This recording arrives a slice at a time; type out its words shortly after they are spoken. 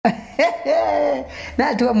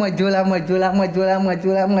Nathi wamajula.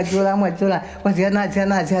 Waziyana.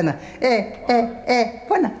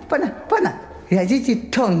 Bona.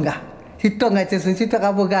 Yachichitonga. Chitonga chesu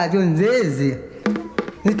chitakabukazi unzezi.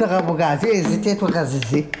 Chitakabukazi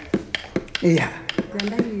ezithethwakazi. Yeah.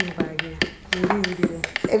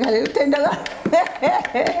 Ekale utenda.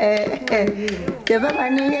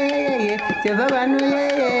 Jebabanu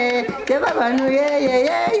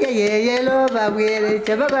ye lo babwele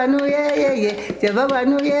jebabanu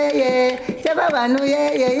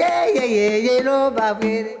ye lo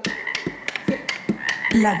babwele.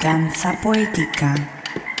 La danza poetica.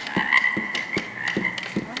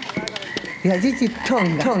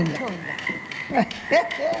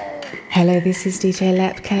 Hello, this is DJ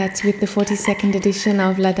LAPKAT with the 42nd edition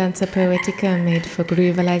of La Danza Poetica, made for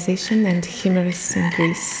groovalization and humorists in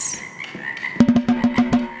Greece.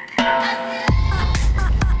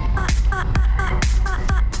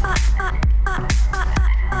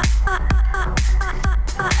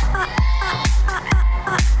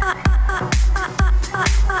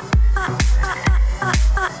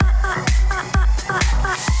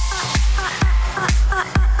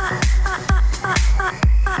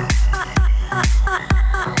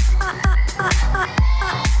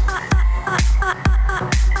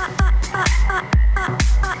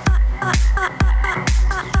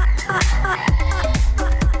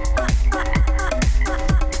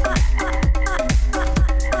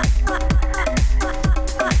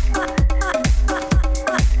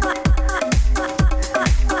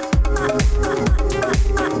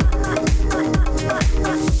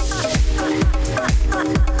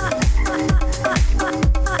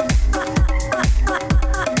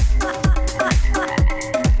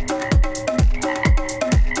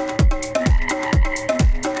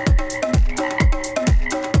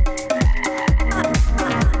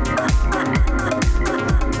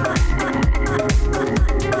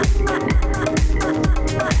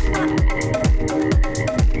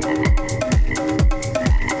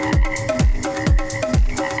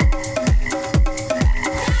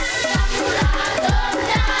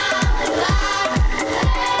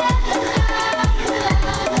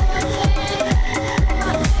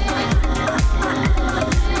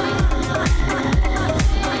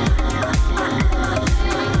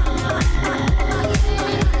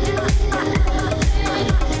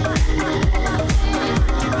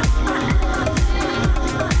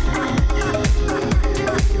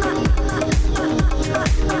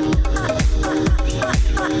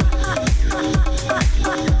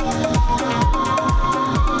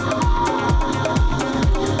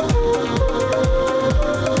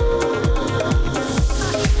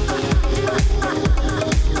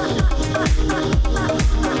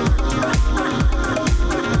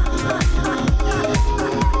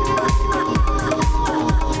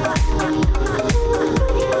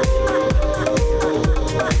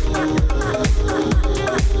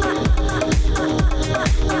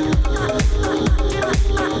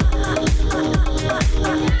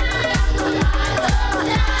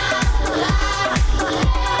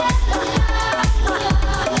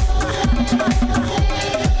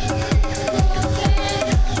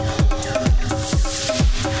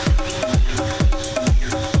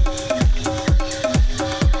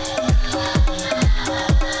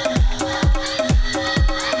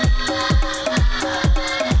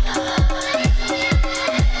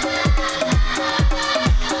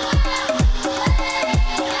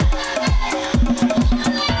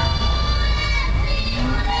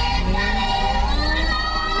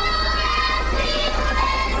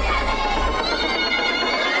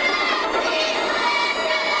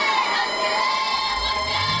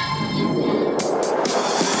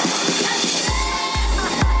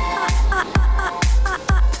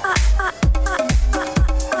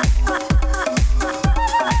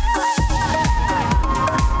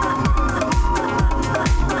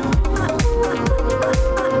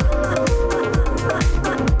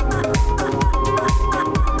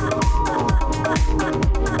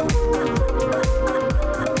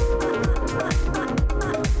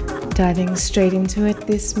 Diving straight into it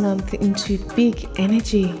this month, into big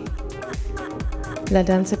energy. La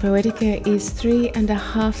Danza Poetica is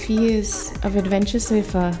 3.5 years of adventure so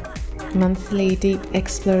far. Monthly deep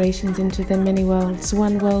explorations into the many worlds,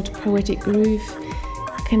 one world poetic groove,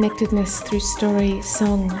 connectedness through story,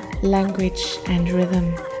 song, language and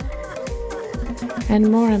rhythm. And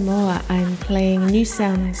more I'm playing new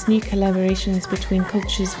sounds, new collaborations between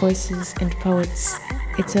cultures, voices and poets.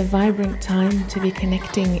 It's a vibrant time to be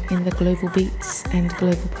connecting in the global beats and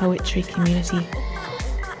global poetry community.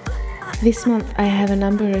 This month I have a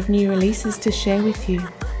number of new releases to share with you.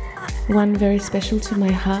 One very special to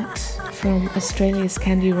my heart from Australia's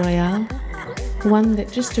Candy Royalle. One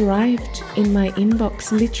that just arrived in my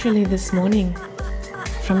inbox literally this morning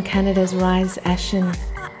from Canada's Rise Ashen,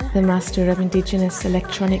 the master of Indigenous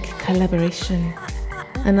electronic collaboration.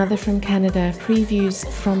 Another from Canada, previews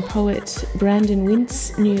from poet Brandon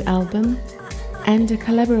Wint's new album, and a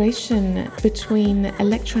collaboration between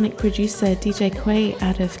electronic producer DJ Quay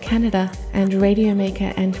out of Canada and radio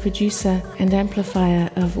maker and producer and amplifier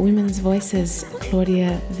of women's voices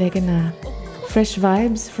Claudio Wegener. Fresh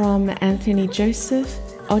vibes from Anthony Joseph,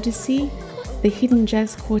 Oddisee, the Hidden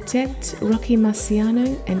Jazz Quartet, Rocky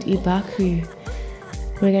Marsiano and Ibaaku.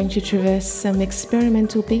 We're going to traverse some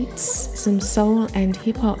experimental beats, some soul and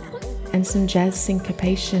hip-hop, and some jazz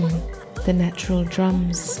syncopation. The natural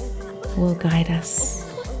drums will guide us.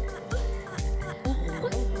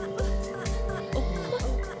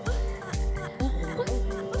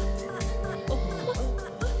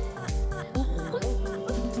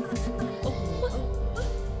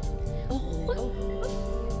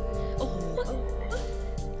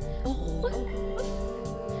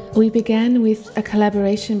 We began with a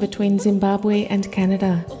collaboration between Zimbabwe and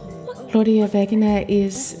Canada. Claudio Wegener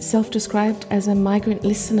is self-described as a migrant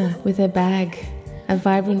listener with a bag, a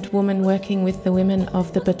vibrant woman working with the women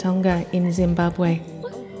of the BaTonga in Zimbabwe.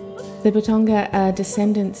 The BaTonga are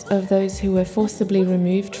descendants of those who were forcibly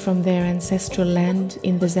removed from their ancestral land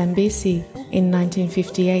in the Zambezi in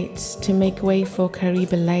 1958 to make way for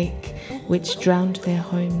Kariba Lake, which drowned their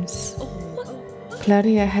homes.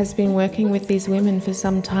 Claudia has been working with these women for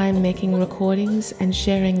some time, making recordings and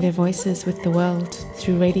sharing their voices with the world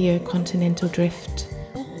through Radio Continental Drift.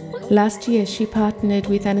 Last year, she partnered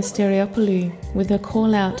with Anastereopoulou with a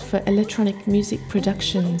call-out for electronic music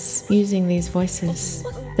productions using these voices,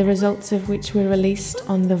 the results of which were released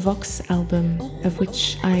on the Vox album, of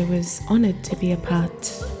which I was honoured to be a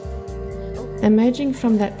part. Emerging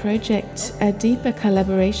from that project, a deeper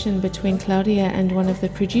collaboration between Claudia and one of the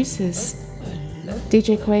producers.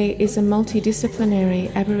 DJ Quay is a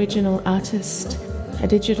multidisciplinary Aboriginal artist, a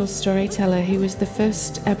digital storyteller who was the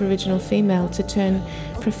first Aboriginal female to turn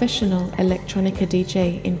professional electronica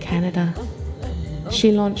DJ in Canada.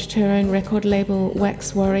 She launched her own record label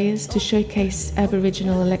Wax Warriors to showcase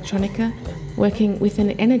Aboriginal electronica, working with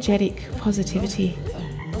an energetic positivity.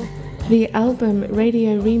 The album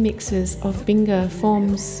Radio Remixes of Bingo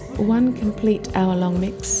forms one complete hour-long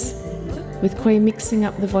mix, with Quay mixing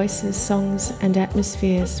up the voices, songs and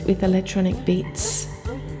atmospheres with electronic beats.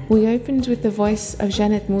 We opened with the voice of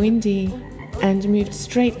Janet Muindi and moved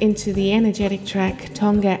straight into the energetic track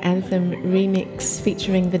Tonga Anthem Remix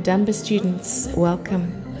featuring the Dunbar students.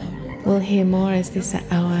 Welcome. We'll hear more as this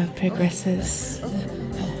hour progresses.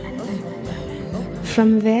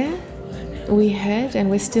 From there, we heard and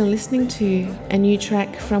we're still listening to a new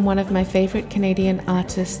track from one of my favourite Canadian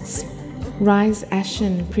artists, Rise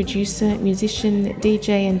Ashen, producer, musician,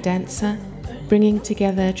 DJ and dancer, bringing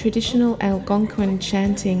together traditional Algonquin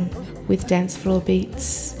chanting with dance floor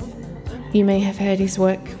beats. You may have heard his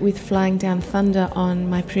work with Flying Down Thunder on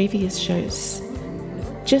my previous shows.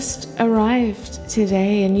 Just arrived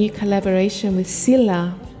today a new collaboration with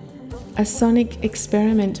Sila, a sonic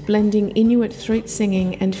experiment blending Inuit throat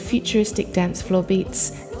singing and futuristic dance floor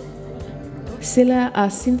beats. Sila are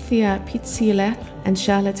Cynthia Pitsiula and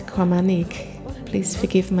Charlotte Kwamanik. Please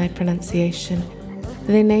forgive my pronunciation.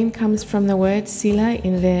 Their name comes from the word Sila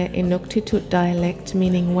in their Inuktitut dialect,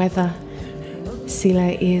 meaning weather. Sila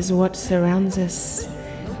is what surrounds us.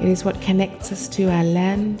 It is what connects us to our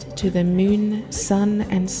land, to the moon, sun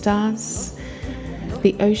and stars,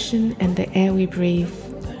 the ocean and the air we breathe.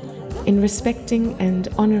 In respecting and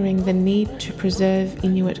honouring the need to preserve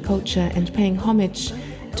Inuit culture and paying homage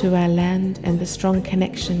to our land and the strong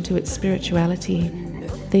connection to its spirituality,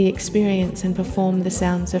 they experience and perform the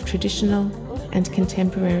sounds of traditional and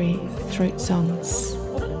contemporary throat songs.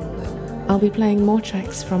 I'll be playing more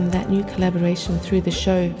tracks from that new collaboration through the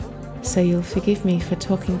show, so you'll forgive me for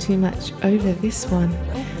talking too much over this one.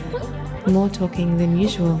 More talking than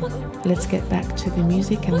usual. Let's get back to the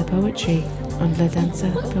music and the poetry on La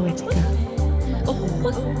Danza Poetica.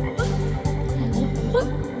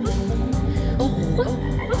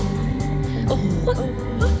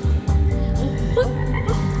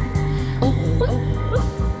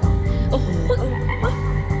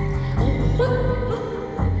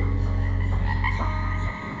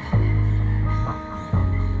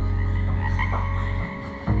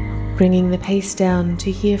 Bringing the pace down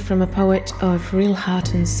to hear from a poet of real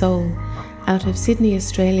heart and soul. Out of Sydney,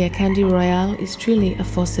 Australia, Candy Royalle is truly a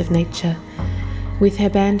force of nature. With her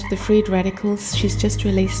band The Freed Radicals, she's just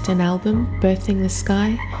released an album, Birthing the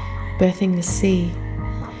Sky, Birthing the Sea.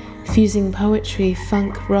 fusing poetry,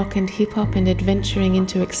 funk, rock and hip-hop and adventuring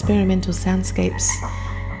into experimental soundscapes.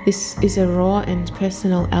 This is a raw and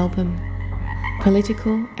personal album,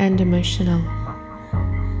 political and emotional.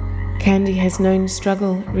 Candy has known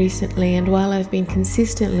struggle recently, and while I've been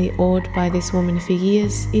consistently awed by this woman for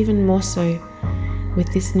years, even more so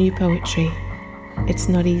with this new poetry. It's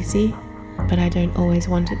not easy, but I don't always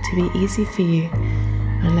want it to be easy for you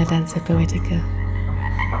on La Danza Poetica.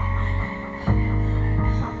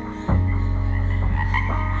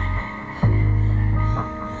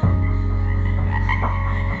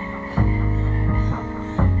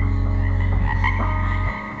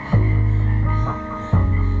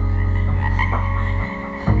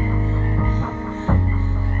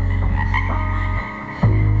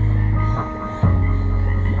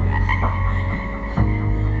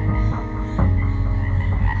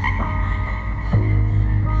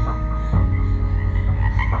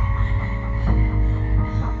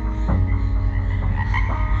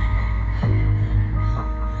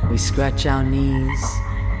 We scratch our knees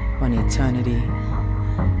on eternity,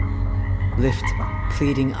 lift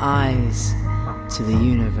pleading eyes to the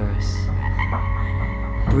universe,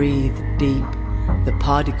 breathe deep the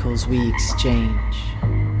particles we exchange,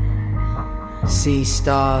 see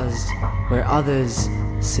stars where others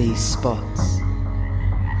see spots.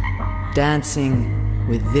 Dancing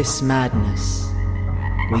with this madness,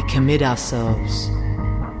 we commit ourselves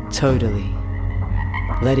totally,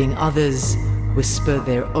 letting others whisper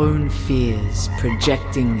their own fears,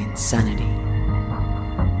 projecting insanity.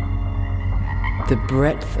 The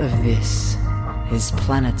breadth of this is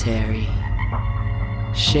planetary.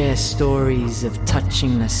 Share stories of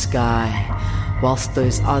touching the sky, whilst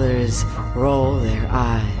those others roll their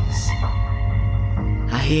eyes.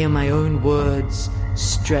 I hear my own words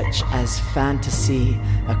stretch as fantasy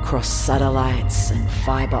across satellites and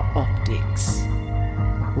fiber optics.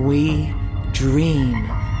 We dream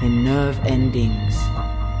in nerve endings,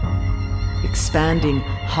 expanding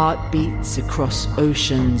heartbeats across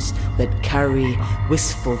oceans that carry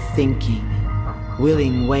wistful thinking,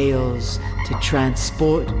 willing whales to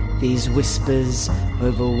transport these whispers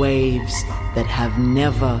over waves that have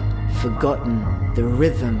never forgotten the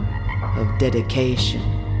rhythm of dedication.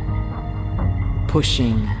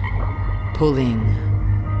 Pushing, pulling,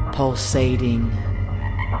 pulsating,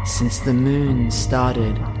 since the moon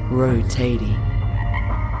started rotating.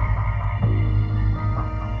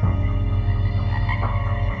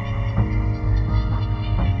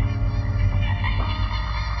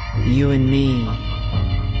 You and me,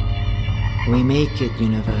 we make it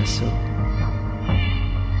universal.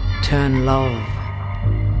 Turn love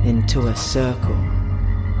into a circle.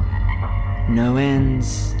 No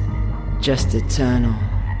ends, just eternal,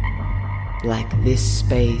 like this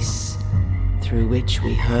space through which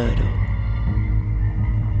we hurtle.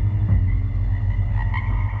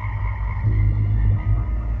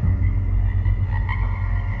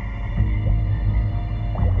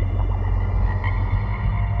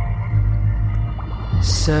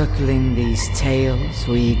 Circling these tales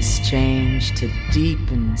we exchange to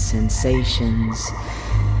deepen sensations.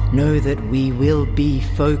 Know that we will be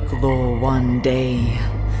folklore one day.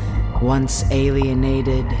 Once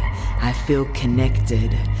alienated, I feel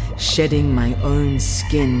connected, shedding my own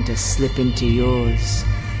skin to slip into yours.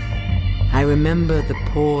 I remember the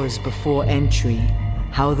pause before entry,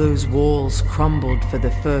 how those walls crumbled for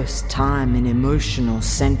the first time in emotional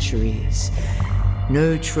centuries.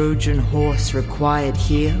 No Trojan horse required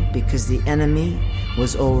here because the enemy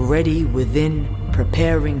was already within,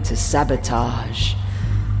 preparing to sabotage.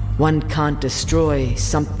 One can't destroy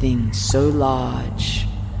something so large.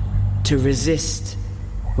 To resist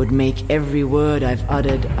would make every word I've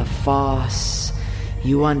uttered a farce.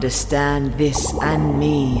 You understand this and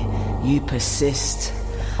me, you persist.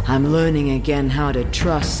 I'm learning again how to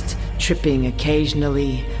trust, tripping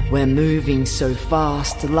occasionally. We're moving so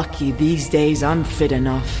fast, lucky these days I'm fit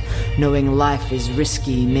enough. Knowing life is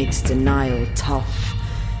risky makes denial tough.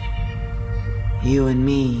 You and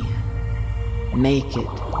me make it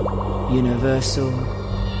universal.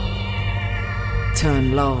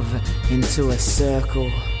 Turn love into a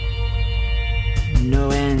circle. No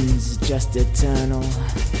ends, just eternal,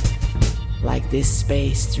 like this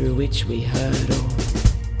space through which we hurtle.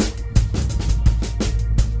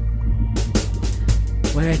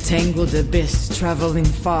 We're a tangled abyss, traveling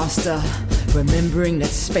faster, Remembering that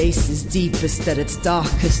space is deepest at its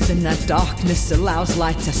darkest, and that darkness allows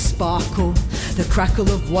light to sparkle. The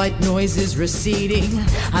crackle of white noise is receding.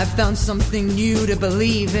 I've found something new to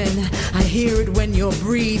believe in. I hear it when you're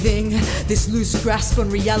breathing. This loose grasp on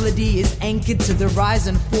reality is anchored to the rise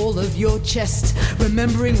and fall of your chest.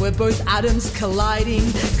 Remembering we're both atoms colliding,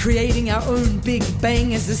 creating our own big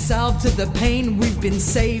bang as a salve to the pain we've been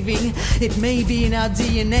saving. It may be in our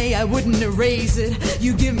DNA, I wouldn't erase it.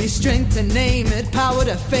 You give me strength to name it, power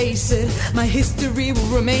to face it. My history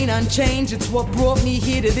will remain unchanged. It's what brought me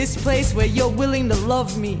here to this place where you're willing to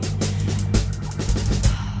love me.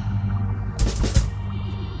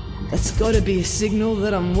 That's gotta be a signal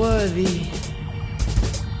that I'm worthy.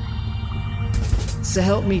 So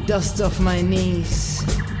help me dust off my knees.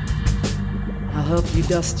 I'll help you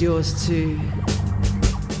dust yours too.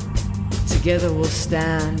 Together we'll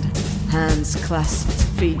stand, hands clasped,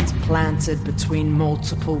 feet planted between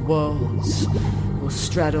multiple worlds. We'll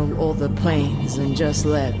straddle all the planes and just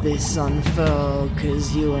let this unfurl,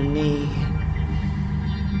 'cause you and me,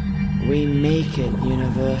 we make it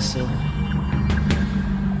universal.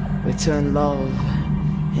 We turn love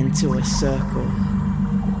into a circle.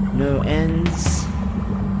 No ends,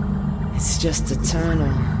 it's just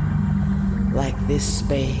eternal, like this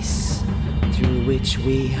space through which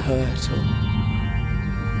we hurtle.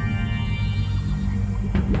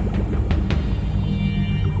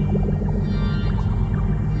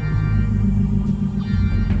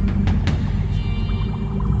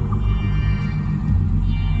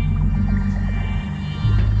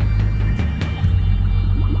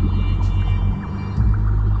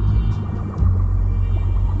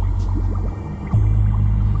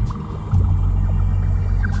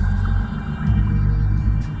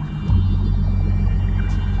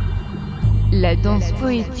 La danse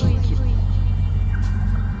poétique.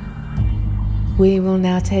 We will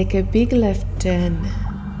now take a big left turn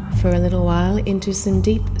for a little while into some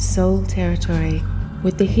deep soul territory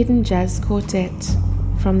with the Hidden Jazz Quartet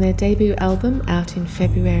from their debut album out in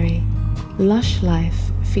February, Lush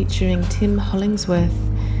Life, featuring Tim Hollingsworth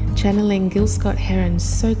channeling Gil Scott-Heron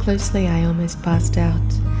so closely I almost passed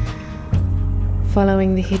out.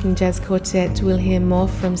 Following the Hidden Jazz Quartet, we'll hear more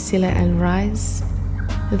from Silla and Rise.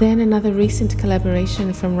 Then another recent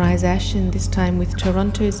collaboration from Rise Ashen, this time with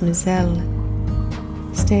Toronto's Mizelle.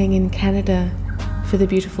 Staying in Canada for the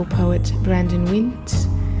beautiful poet Brandon Wint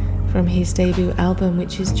from his debut album,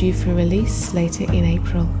 which is due for release later in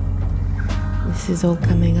April. This is all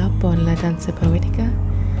coming up on La Danza Poetica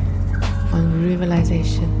on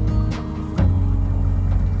Ruralization.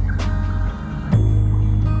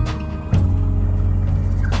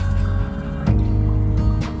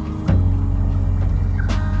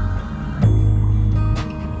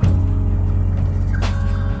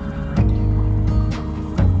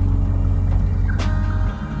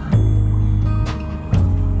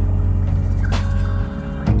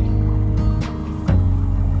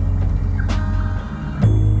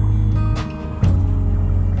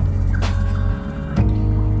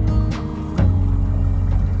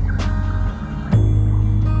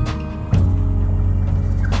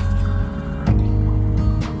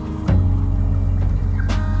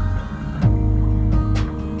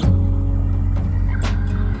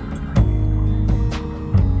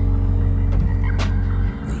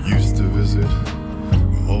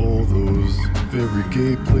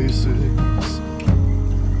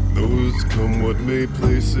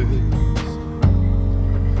 Places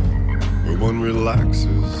where one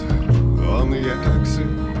relaxes on the axis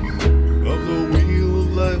of the wheel of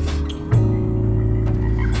life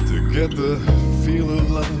to get the feel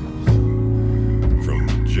of life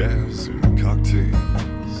from jazz and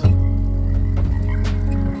cocktails.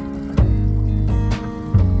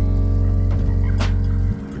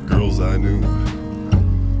 The girls I knew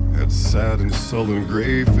had sad and sullen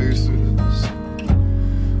gray faces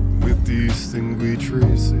with distinguished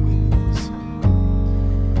traces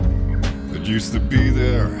that used to be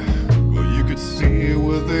there. Well, you could see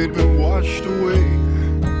where they'd been washed away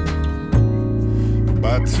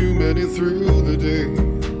by too many through the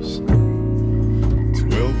days.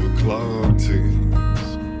 12 o'clock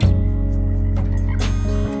tales.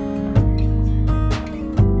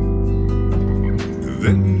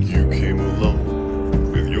 Then you came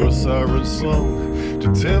along with your siren song to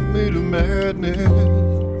tempt me to madness.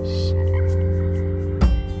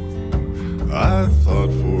 I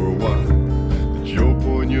thought for a while that your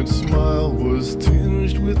poignant smile was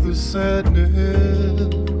tinged with the sadness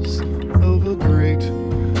of a great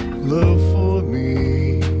love for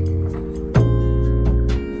me.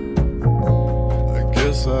 I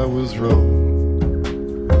guess I was wrong.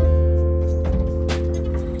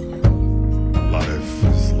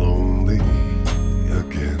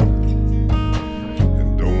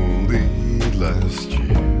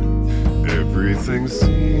 everything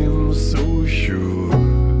seems so sure.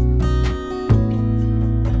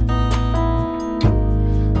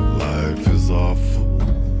 Life is awful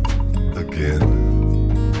again,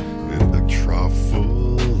 in a trough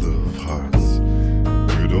full of hearts.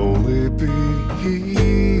 Could only be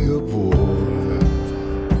a boy.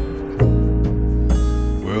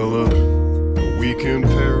 Well, a week in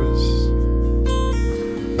Paris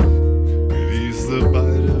could ease the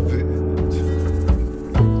bite of it.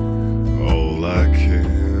 All I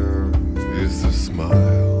care is the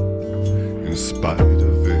smile in spite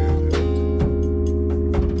of it.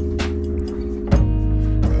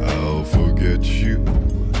 I'll forget you,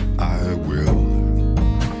 I will.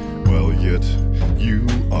 While yet you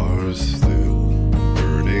are still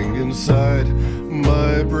burning inside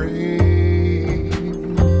my brain.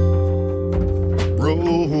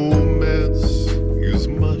 Romance is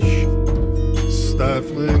mush,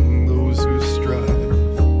 stifling those who strive.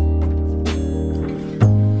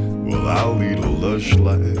 Well, I'll lead a lush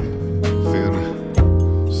life in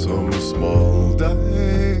some small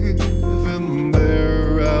dive, and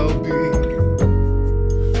there I'll be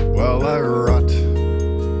while I rot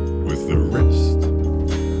with the rest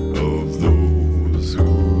of those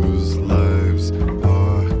whose lives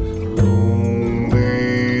are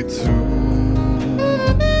lonely too.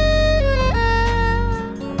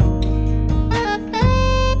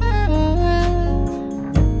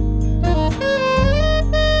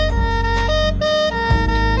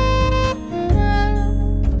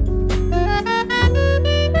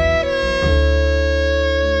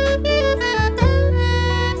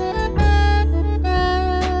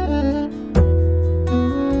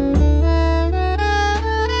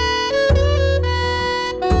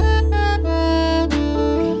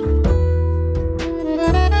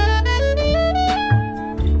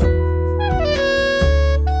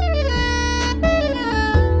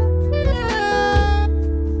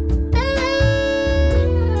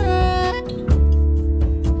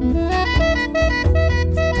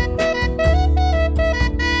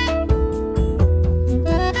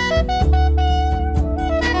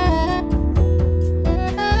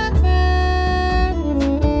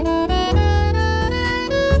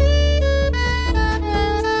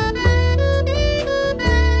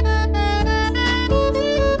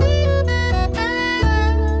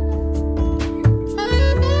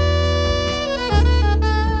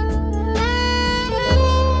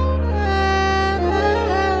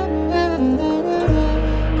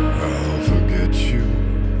 I'll forget you,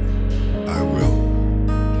 I will.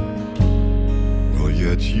 Well,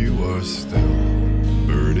 yet you are still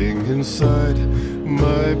burning inside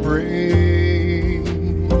my brain.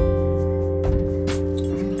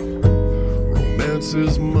 Romance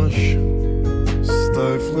is mush,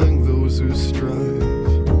 stifling those who strive.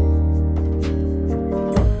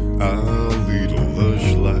 I'll lead a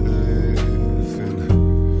lush life in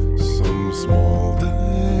some small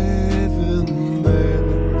dive, and there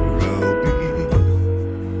I'll be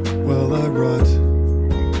while I rot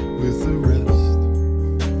with the rest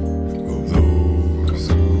of those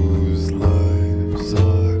whose lives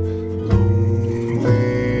are lonely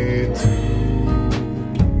too.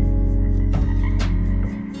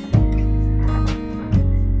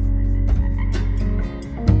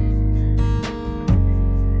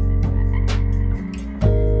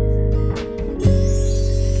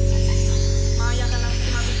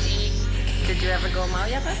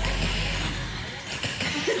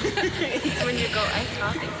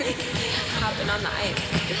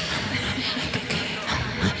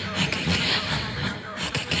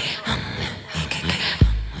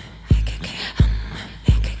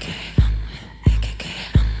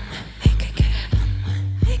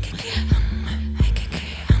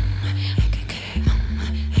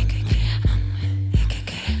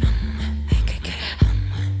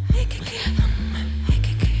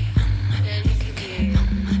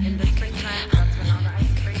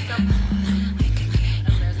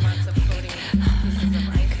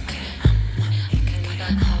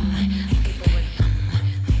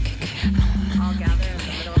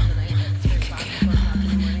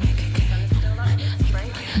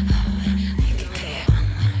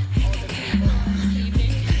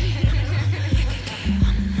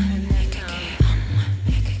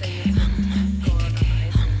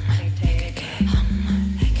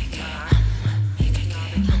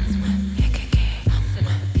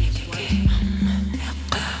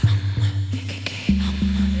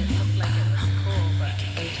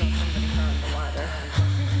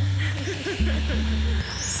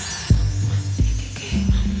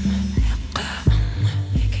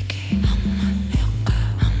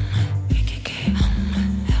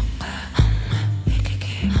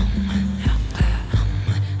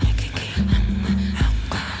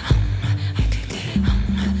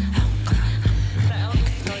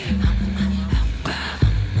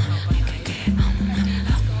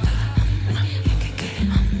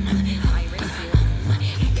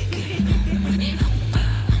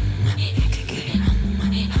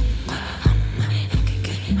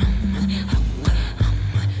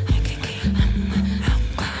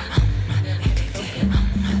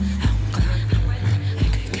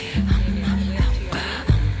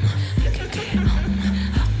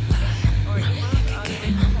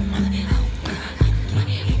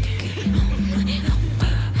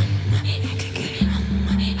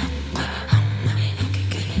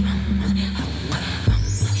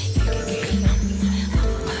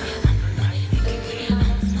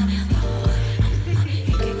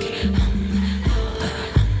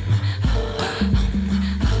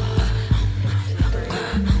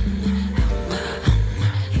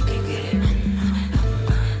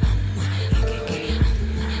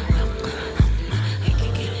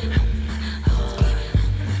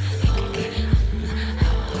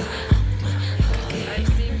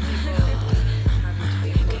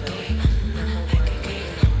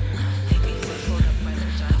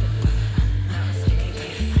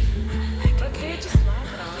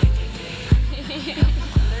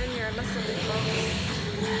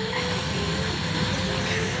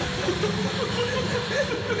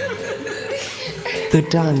 The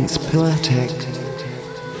dance poetic.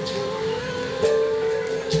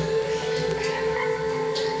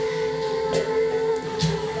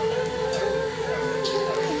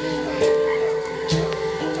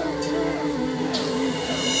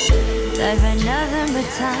 Life ain't nothing but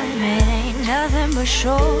time, it ain't nothing but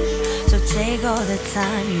short. So take all the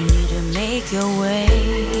time you need to make your way.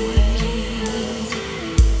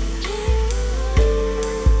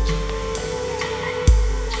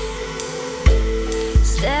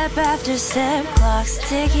 Step after step, clock's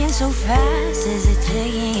ticking so fast. Is it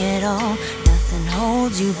taking it all? Nothing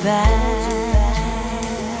holds you back.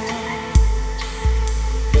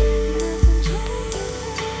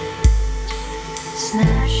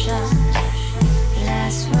 Snapshot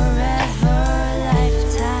lasts forever,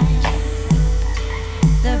 lifetime.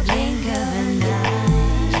 The blink of an eye.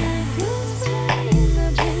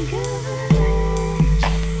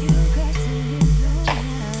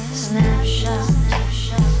 Snapshot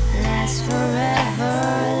lasts forever,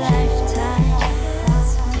 lifetime.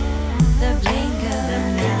 The blink of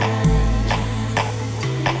an eye.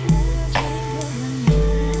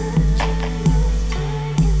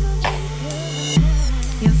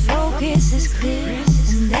 Your focus is clear,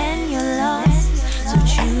 and then you're lost. So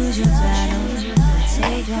choose your battles,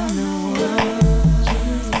 take on the world.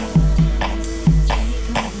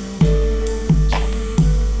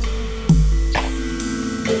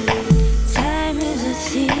 Time is a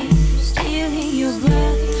thief, stealing your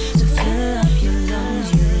breath. So fill up your lungs,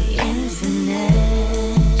 you're the infinite.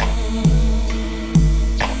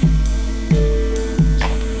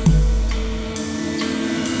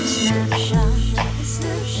 Snapshot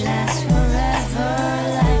lasts forever,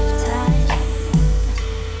 lifetime.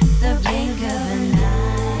 The blink of an eye.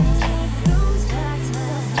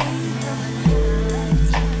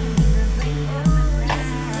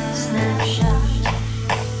 Snapshot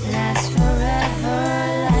lasts forever,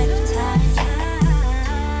 lifetime.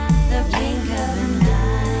 The blink of an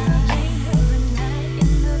eye.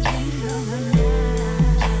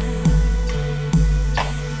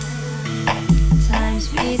 Time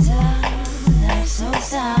speeds up, life slows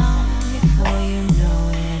down. Before you know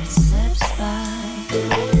it, it slips by.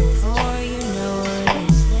 Before you know it,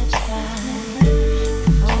 it slips by.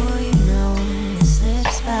 Before you know it, it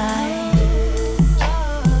slips by.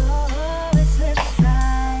 Oh, it slips by.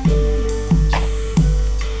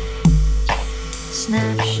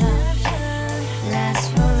 Snapshot lasts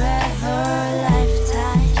forever,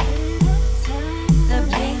 lifetime. The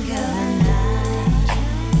blink of an eye.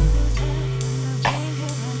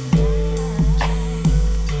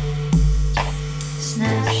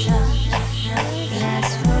 Snapshot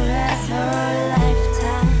lasts forever,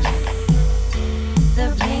 lifetime. The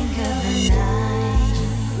blink of an eye.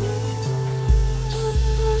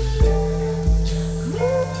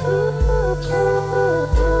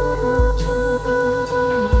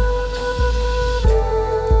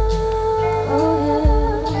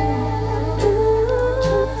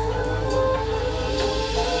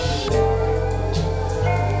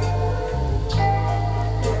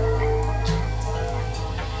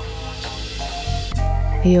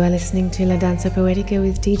 You are listening to La Danza Poetica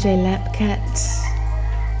with DJ LAPKAT.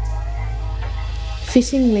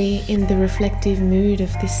 Fittingly, in the reflective mood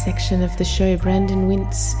of this section of the show, Brandon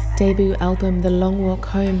Wint's debut album, The Long Walk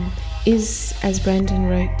Home, is, as Brandon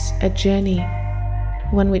wrote, a journey,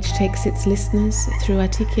 one which takes its listeners through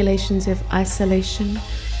articulations of isolation,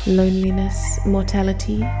 loneliness,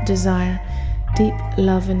 mortality, desire, deep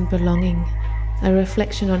love and belonging, a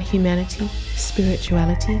reflection on humanity,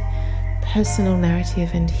 spirituality, personal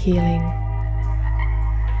narrative and healing.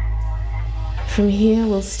 From here,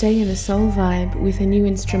 we'll stay in the soul vibe with a new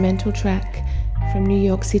instrumental track from New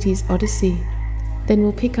York City's Oddisee. Then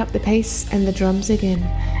we'll pick up the pace and the drums again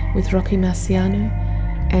with Rocky Marsiano,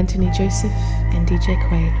 Anthony Joseph and DJ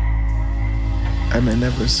Quay. I may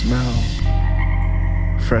never smell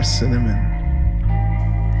fresh cinnamon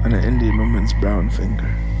on an Indian woman's brown finger,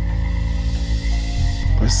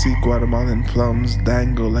 or see Guatemalan plums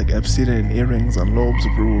dangle like obsidian earrings on lobes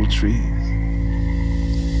of rural trees.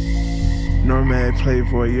 Nor may I play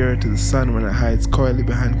voyeur to the sun when it hides coyly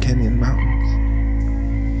behind Kenyan mountains.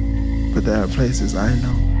 But there are places I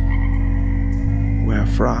know where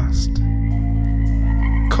frost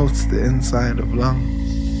coats the inside of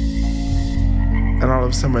lungs, and all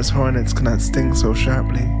of summer's hornets cannot sting so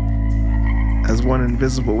sharply as one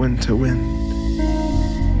invisible winter wind,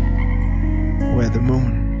 where the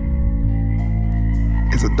moon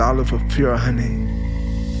is a dollop of pure honey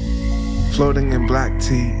floating in black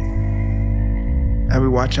tea, and we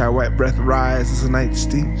watch our wet breath rise as the night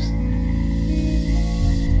steeps.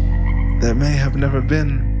 There may have never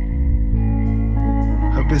been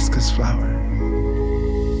hibiscus flowers,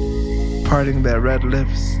 parting their red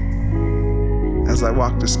lips as I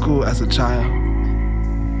walked to school as a child,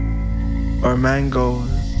 or mangoes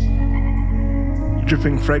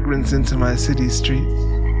dripping fragrance into my city streets.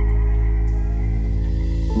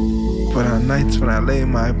 But on nights when I lay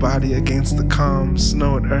my body against the calm,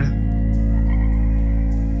 snowed earth,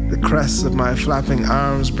 the crests of my flapping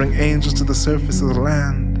arms bring angels to the surface of the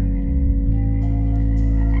land.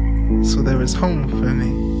 So there is home for me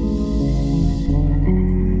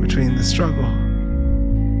between the struggle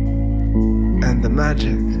and the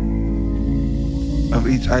magic of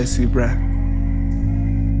each icy breath.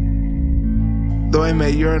 Though I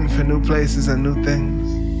may yearn for new places and new things,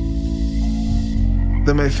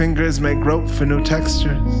 though my fingers may grope for new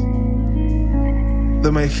textures,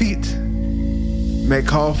 though my feet may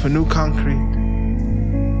call for new concrete,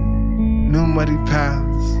 new muddy paths,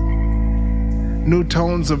 new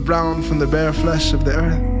tones of brown from the bare flesh of the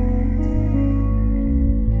earth,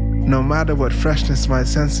 no matter what freshness my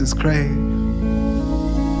senses crave,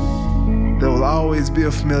 there will always be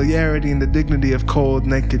a familiarity in the dignity of cold,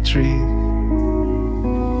 naked trees,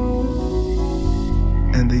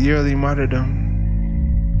 and the yearly martyrdom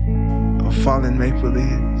of fallen maple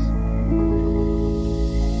leaves.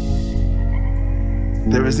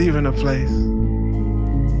 There is even a place,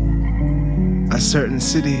 a certain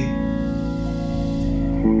city,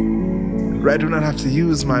 where I do not have to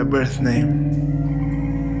use my birth name,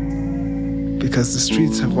 because the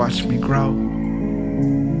streets have watched me grow.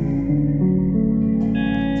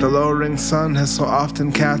 The lowering sun has so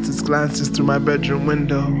often cast its glances through my bedroom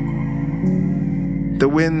window. The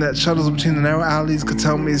wind that shuttles between the narrow alleys could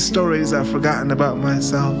tell me stories I've forgotten about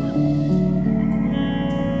myself.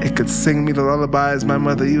 It could sing me the lullabies my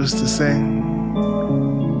mother used to sing.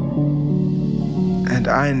 And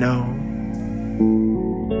I know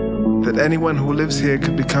that anyone who lives here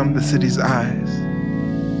could become the city's eyes.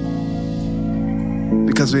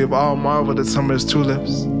 Because we have all marveled at summer's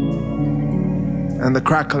tulips and the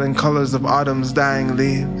crackling colors of autumn's dying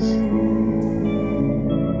leaves.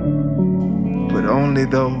 But only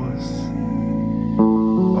those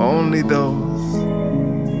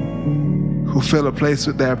who fill a place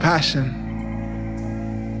with their passion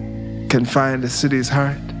can find a city's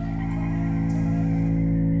heart.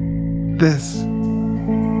 This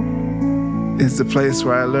is the place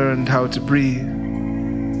where I learned how to breathe.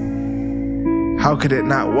 How could it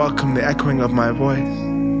not welcome the echoing of my voice?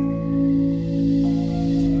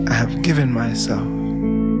 I have given myself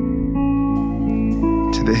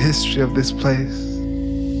to the history of this place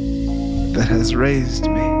that has raised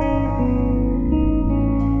me.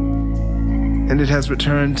 And it has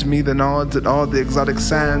returned to me the knowledge that all the exotic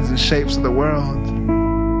sands and shapes of the world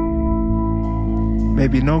may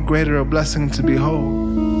be no greater a blessing to behold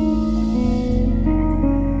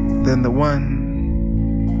than the one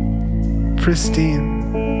pristine,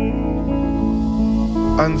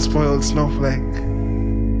 unspoiled snowflake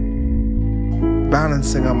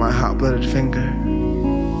balancing on my hot-blooded finger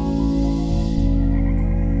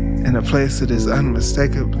in a place that is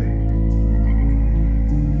unmistakably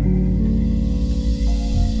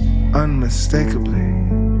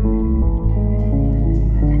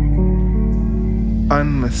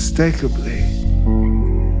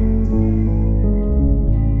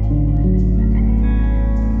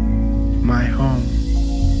my home.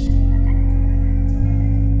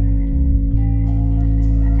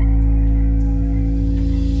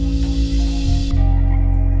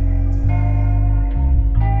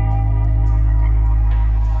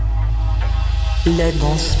 La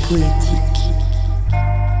danse poétique.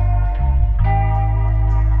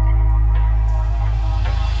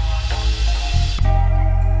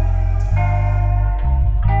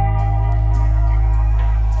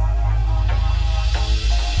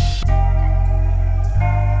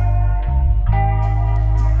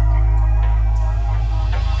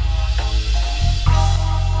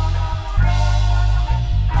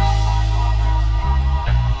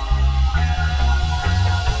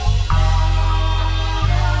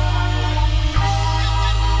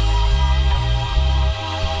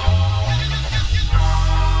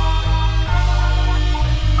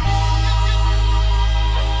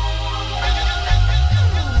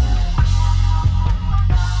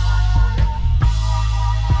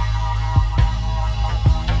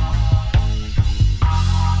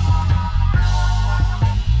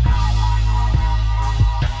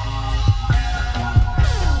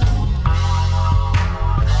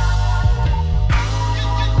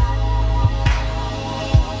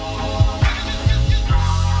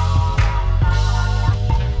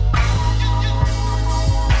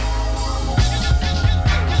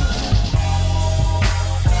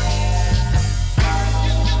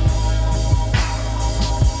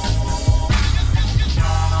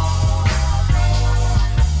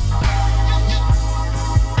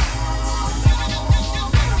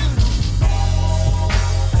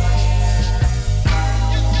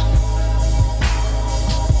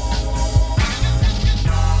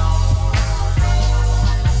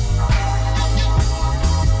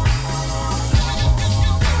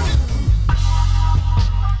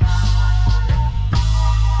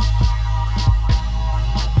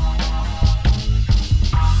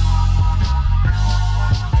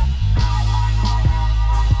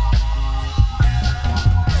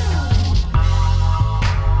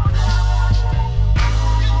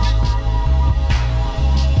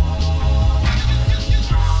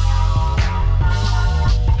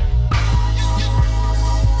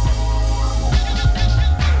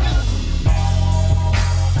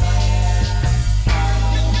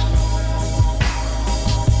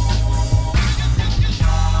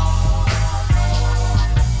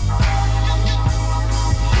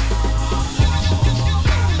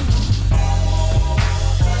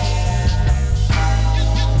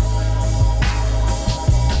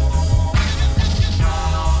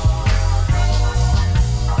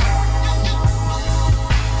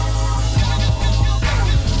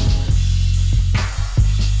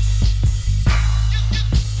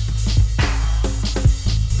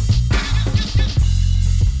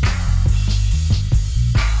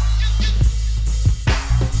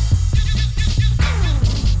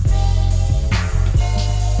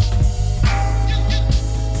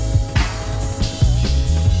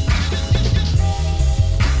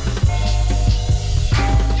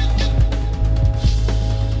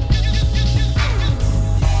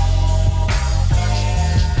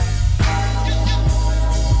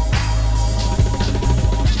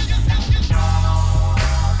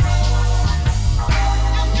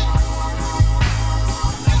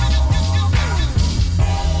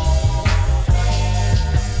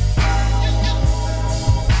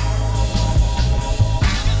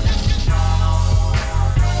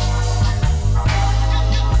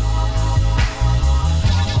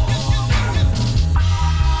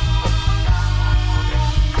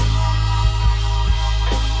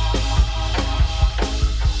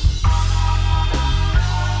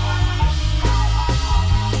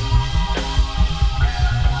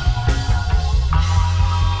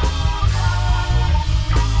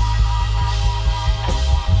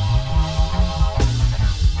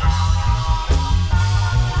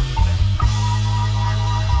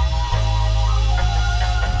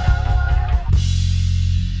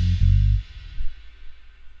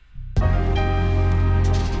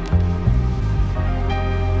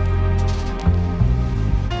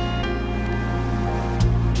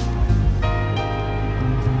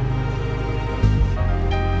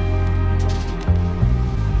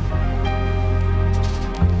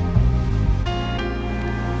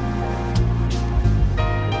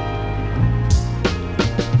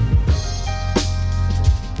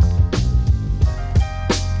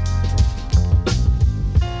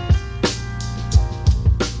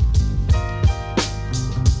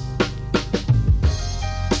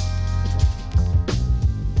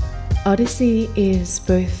 Oddisee is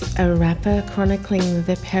both a rapper chronicling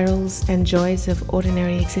the perils and joys of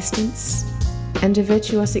ordinary existence and a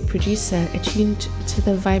virtuosic producer attuned to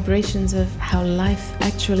the vibrations of how life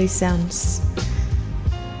actually sounds.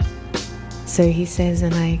 So he says,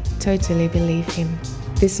 and I totally believe him.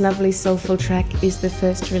 This lovely soulful track is the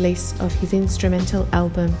first release of his instrumental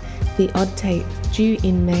album, The Odd Tape, due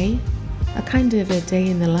in May, a kind of a day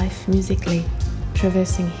in the life musically,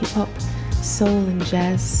 traversing hip-hop, soul and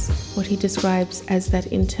jazz, what he describes as that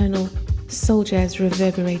internal soul jazz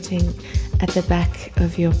reverberating at the back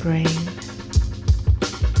of your brain.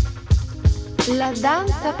 La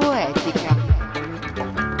Danza Poetica.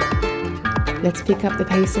 Let's pick up the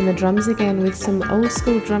pace in the drums again with some old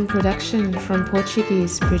school drum production from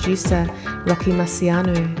Portuguese producer Rocky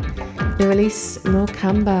Marsiano. The release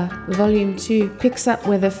Mocamba Volume 2 picks up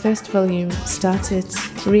where the first volume started,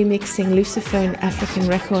 remixing Lusophone African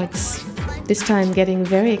records. This time getting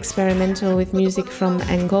very experimental with music from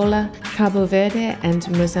Angola, Cabo Verde and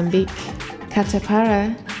Mozambique.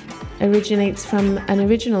 Catapara originates from an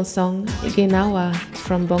original song, Ginawa,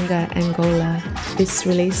 from Bonga, Angola. This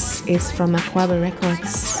release is from Aquaba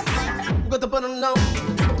Records.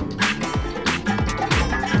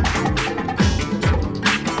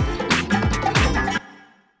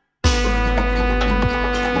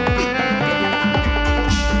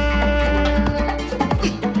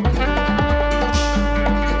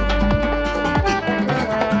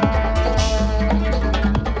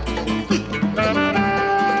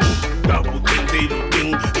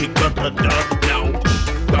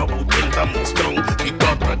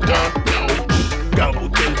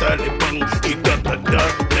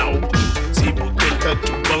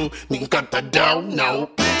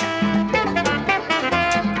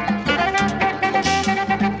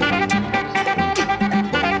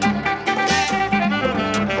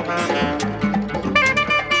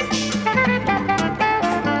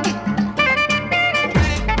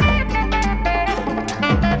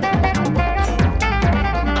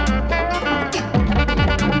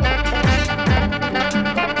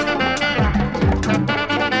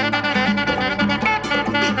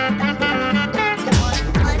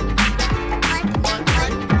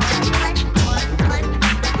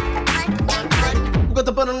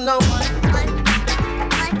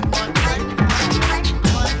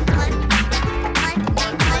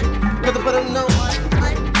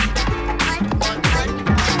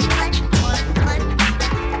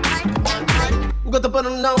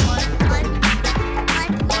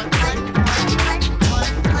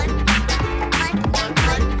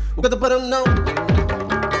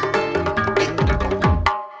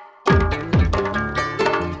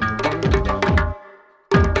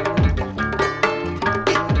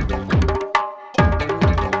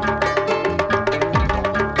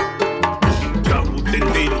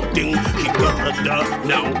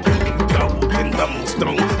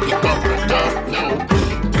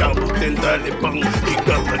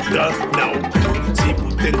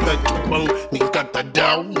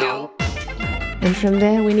 And from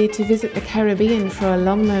there we need to visit the Caribbean for a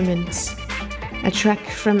long moment. A track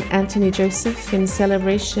from Anthony Joseph in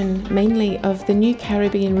celebration mainly of the new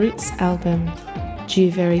Caribbean Roots album,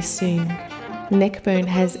 due very soon. Neckbone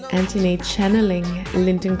has Anthony channeling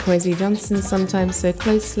Linton Kwesi Johnson sometimes so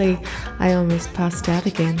closely I almost passed out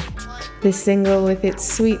again. This single with its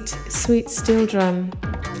sweet, sweet steel drum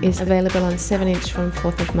is available on 7-inch from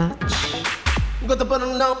 4th of March.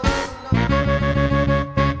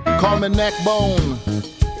 Call me Neckbone,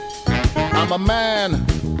 I'm a man,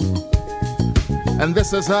 and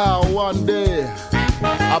this is how one day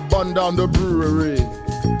I burned down the brewery.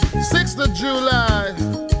 6th of July,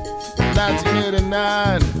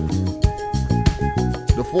 1989.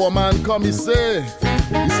 The foreman come, he said,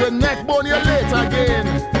 Neckbone, you're late again.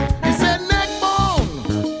 He said, Neckbone.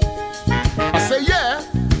 I said, yeah.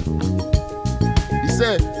 He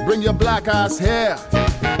said, bring your black ass here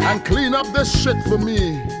and clean up this shit for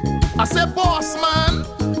me. I said, boss man.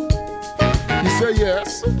 He said,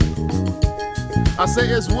 yes. I say,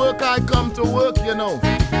 it's work I come to work, you know,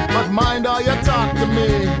 but mind how you talk to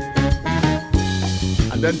me.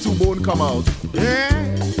 And then two bone come out. Yeah.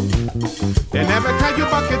 They never tell you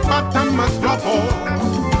bucket bottom must drop off.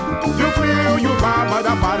 You feel you bar, but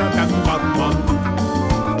a bottom that bottom.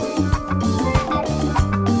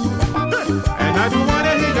 And I don't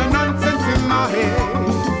wanna hear your nonsense in my head.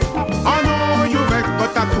 I know you vex,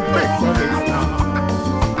 but I'm too big for this now.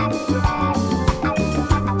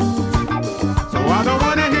 So I don't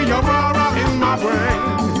wanna hear your roar in my brain.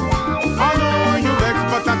 I know you vex,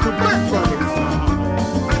 but I'm too big for this now.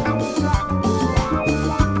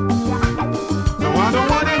 So I don't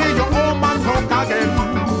wanna hear your old man talk again.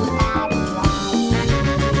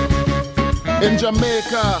 In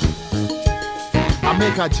Jamaica, I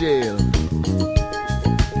make a jail.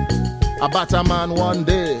 I bat a man one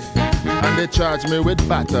day, and they charge me with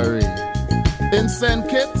battery. In St.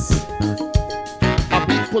 Kitts, I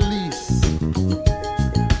beat police.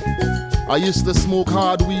 I used to smoke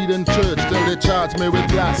hard weed in church till they charged me with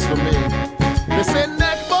blasphemy. They say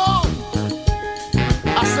neck bone.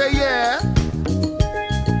 I say yeah.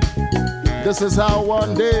 This is how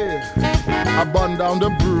one day I burned down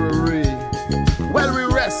the brewery. Well, we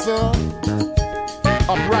wrestle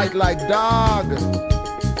upright like dog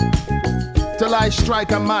till I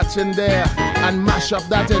strike a match in there and mash up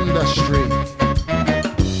that industry.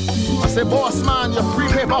 I say, boss man, your free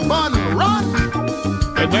paper bun, run!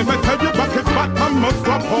 They never tell you back it back and must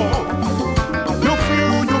drop off. You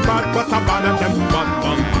feel you bad, but I'm bad and them bad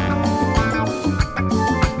man.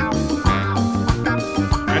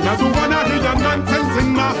 And I don't wanna hear your nonsense in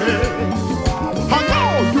my head. I know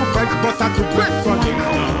you vex, but I too big for this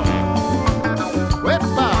now. Wait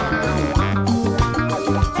back.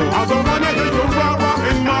 So I don't wanna hear you rah-rah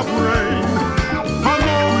in my brain. I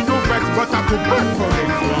know you vex, but I too big for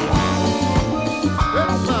this now.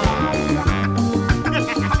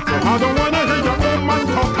 I don't wanna hear your old man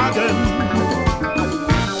talk again.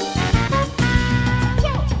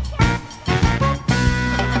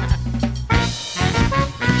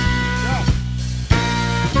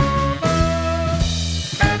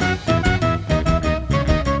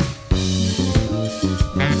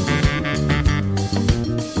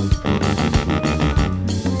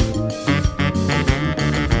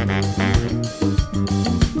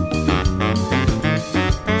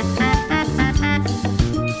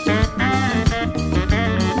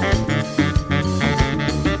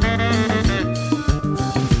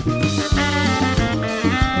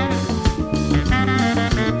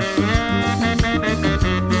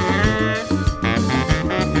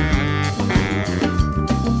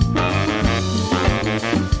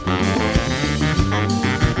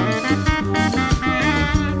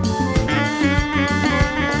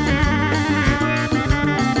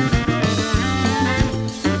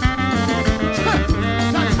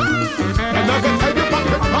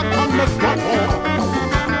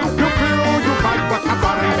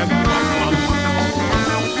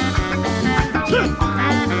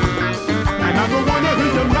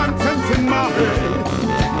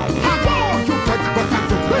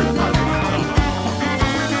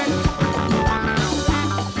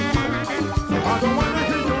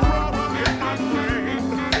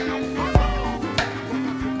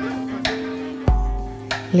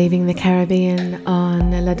 Leaving the Caribbean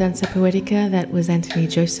on La Danza Poetica, that was Anthony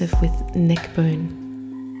Joseph with Neckbone.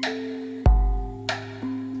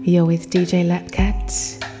 You're with DJ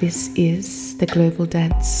LAPKAT. This is the Global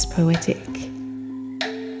Dance Poetic.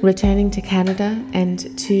 Returning to Canada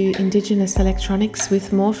and to Indigenous electronics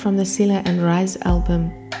with more from the Silla and Rise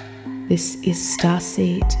album. This is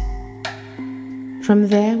Starseed. From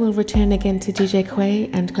there, we'll return again to DJ Quay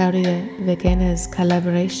and Claudio Wegener's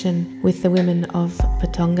collaboration with the women of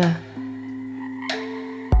BaTonga.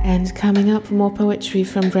 And coming up, more poetry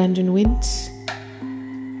from Brandon Wint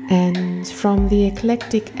and from the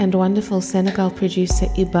eclectic and wonderful Senegal producer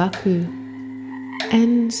Ibaaku.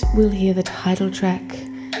 And we'll hear the title track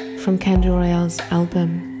from Royalle's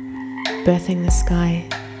album, Birthing the Sky,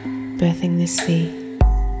 Birthing the Sea.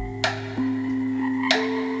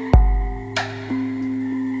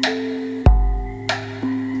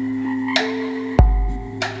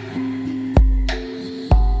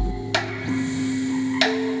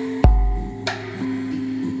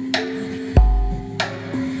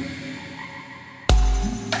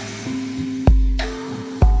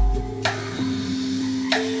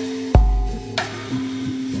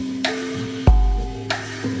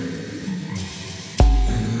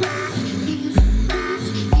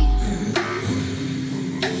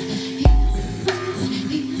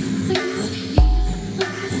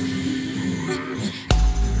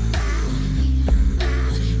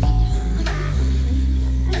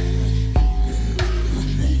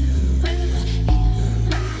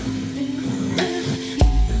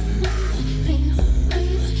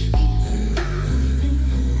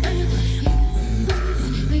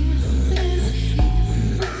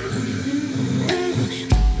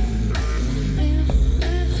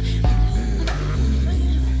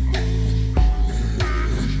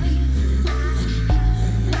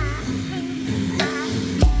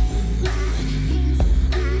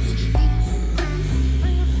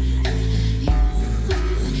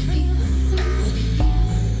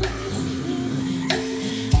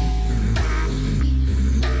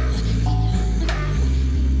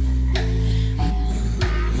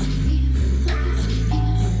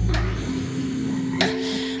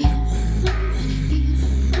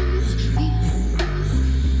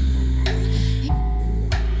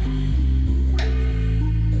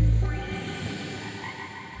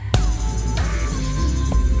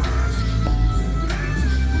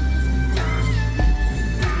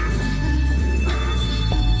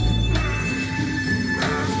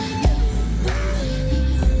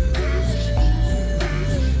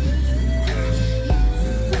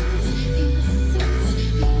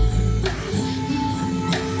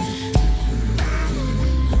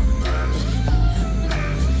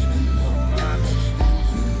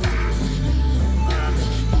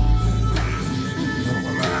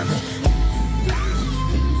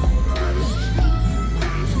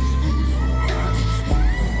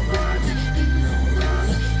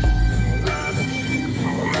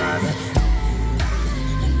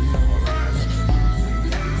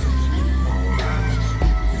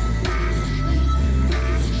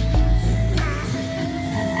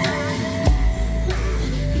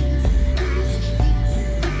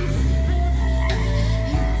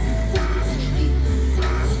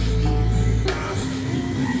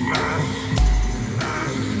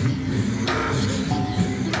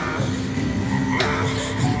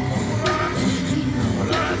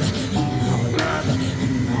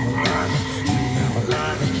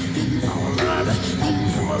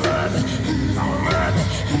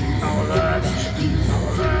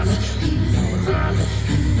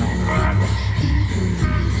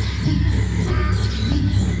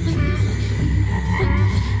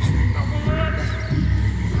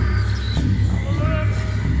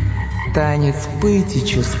 Танец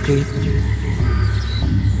поэтической.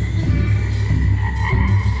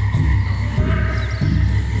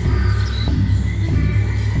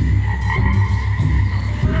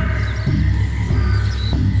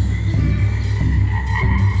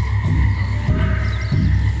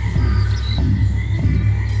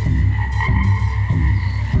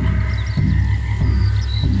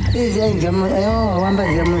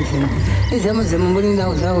 izamo zimubulinda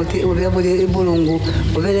uzawuthi ubuyabule ibulungu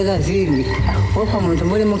ubeleka zingi wopha muntu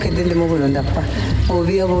mbuli mukhetende mubulonda pa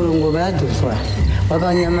ubiya bulungu bayaduswa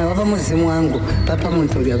wabanyama wabamuzimu wangu papa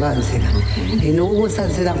muntu ulyabanzika ino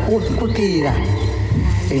ukusazira kuphila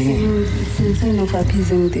Sign of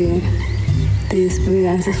appeasing the spirit,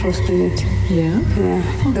 ancestral spirit. Yeah.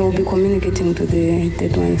 They will be communicating to the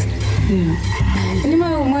dead ones.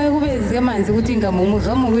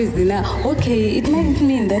 Okay, it might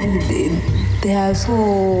mean that there are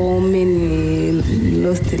so many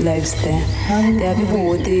lost lives there. There are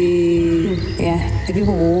people the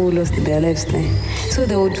people who lost their lives there. So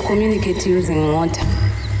they would communicate using water.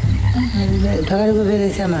 twakali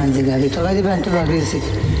kuveresya manzi gavi twakali vantu vavisi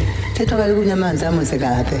tetwakali kunya manzi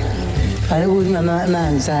amusikape ali kunywa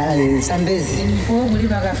manzi sambezi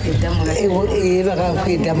vakakwida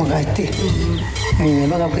mukati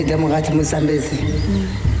vakakwida mukati musambezi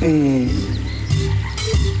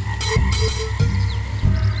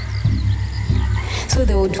So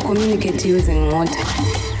they would communicate using water.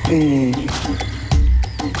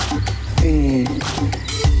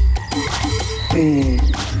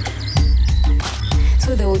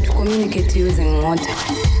 So they would communicate using water.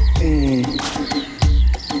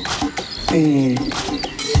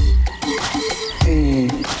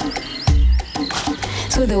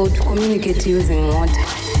 So they would communicate using water.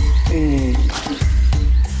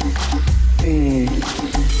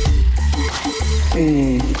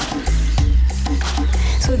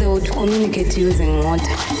 So they would communicate using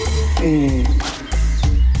water.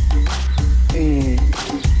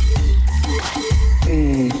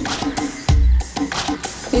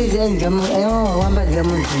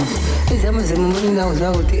 izamo zimubulinda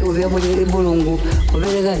uzawuthi ubuyabule ibulungu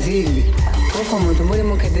ubeleka zingi wopha muntu mbuli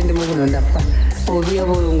mukhetende mubulonda pa ubiya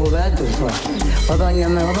bulungu bayaduswa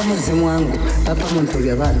wabanyama wabamuzimu wangu papa muntu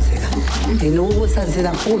ulyabanzika ino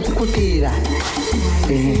ukusazira kuphila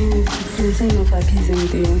Sign of appeasing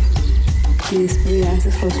the spirit,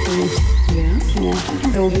 ancestral spirit. Yeah.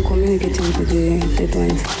 They will be communicating to the dead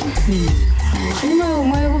ones.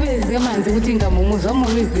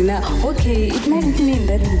 Okay, it might mean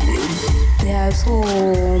that there are so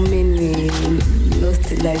many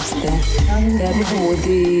lost lives there. There are people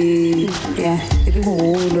the people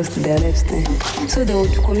who lost their lives there. So they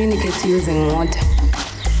would communicate using water.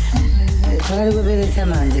 twakali kuveresya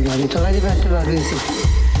manzi gavi twakali vantu vavisi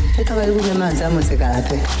tetwakali kunya manzi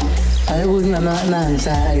amusikape ali kunywa manzi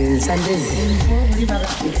sambezi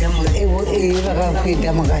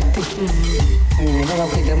vakakwida mukati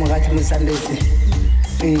vakakwida mukati musambezi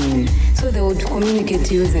So they would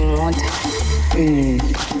communicate using water.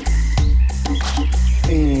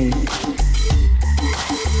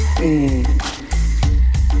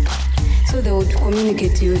 So they would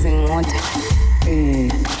communicate using water.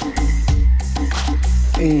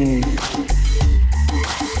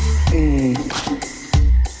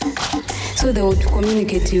 So they would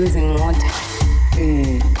communicate using water.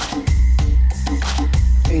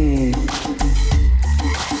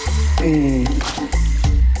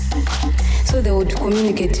 So they would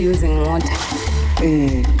communicate using water.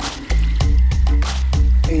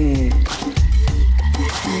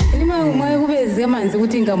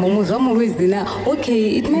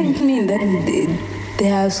 Okay, it might mean that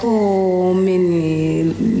there are so many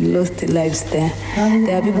lost lives there.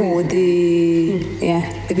 There are people the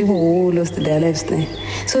people who lost their lives there.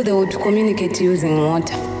 So they would communicate using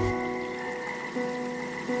water.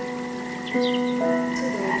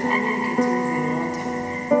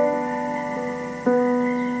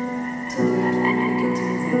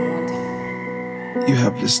 You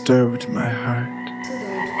have disturbed my heart.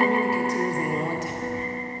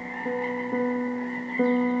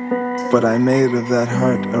 But I made of that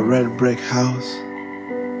heart a red brick house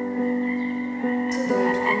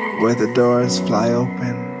where the doors fly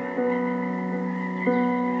open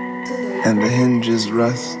and the hinges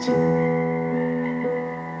rust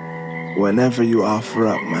whenever you offer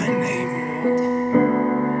up my name.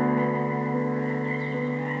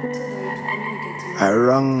 I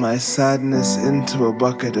wrung my sadness into a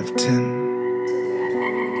bucket of tin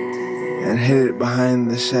and hid it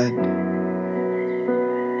behind the shed.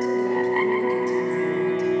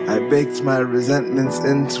 I baked my resentments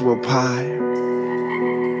into a pie,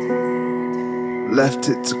 left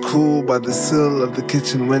it to cool by the sill of the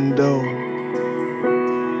kitchen window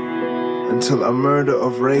until a murder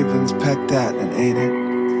of ravens pecked at and ate it.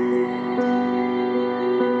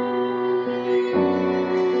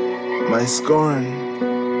 My scorn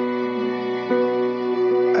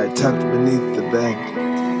I tucked beneath the bed.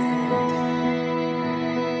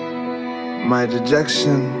 My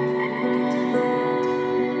dejection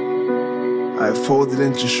I folded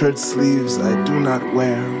into shirt sleeves I do not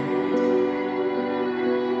wear.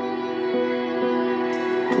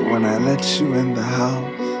 But when I let you in the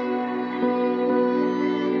house,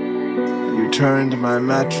 you turned my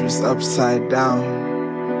mattress upside down.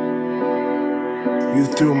 You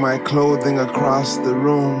threw my clothing across the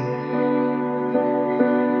room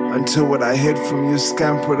until what I hid from you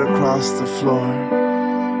scampered across the floor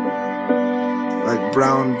like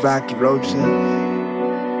brown-backed roaches.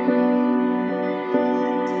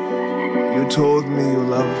 You told me you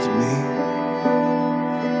loved me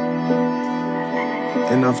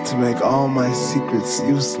enough to make all my secrets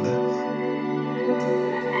useless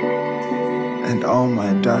and all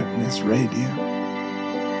my darkness radiant.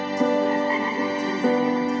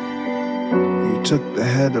 You took the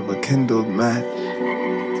head of a kindled match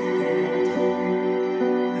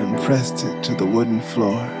and pressed it to the wooden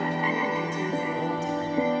floor.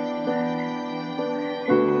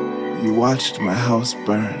 You watched my house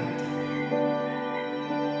burn,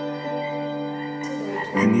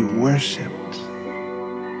 and you worshipped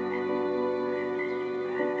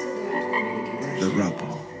the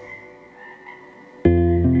rubble.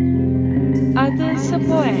 Danza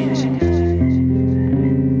Poetica.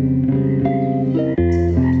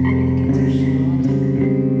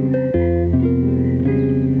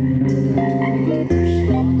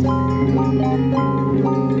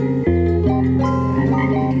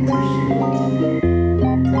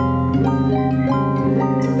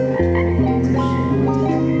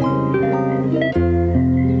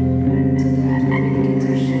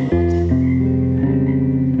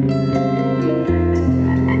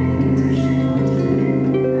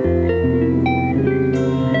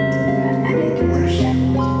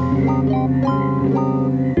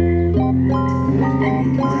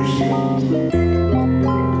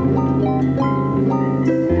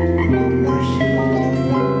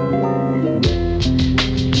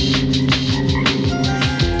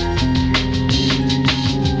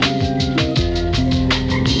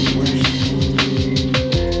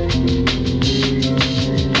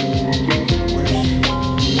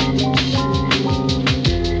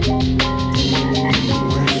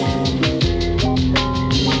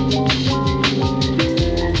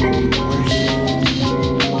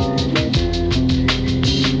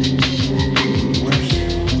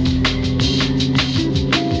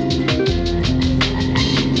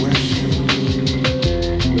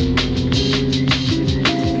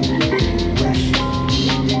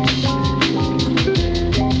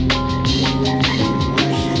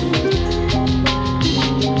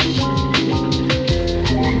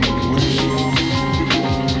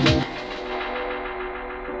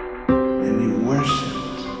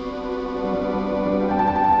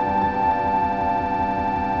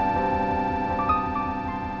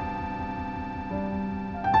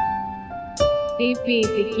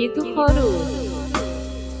 Tipitiki του χορού.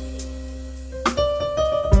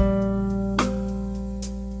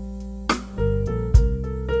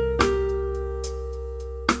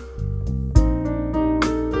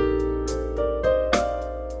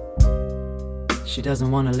 She doesn't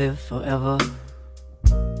want to live forever,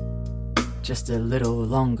 just a little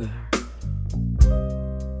longer.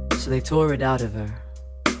 So they tore it out of her.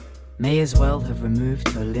 May as well have removed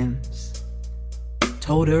her limbs.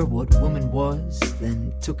 Told her what woman was,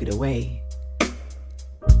 then took it away.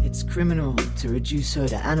 It's criminal to reduce her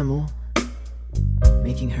to animal,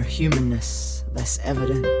 making her humanness less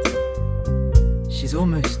evident. She's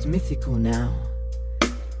almost mythical now,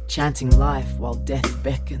 chanting life while death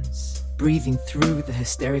beckons, breathing through the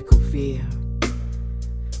hysterical fear.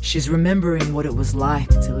 She's remembering what it was like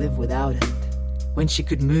to live without it, when she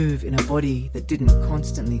could move in a body that didn't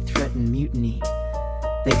constantly threaten mutiny.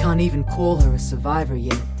 They can't even call her a survivor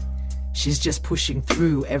yet. She's just pushing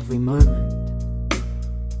through every moment.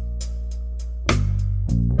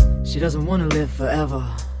 She doesn't want to live forever.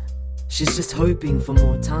 She's just hoping for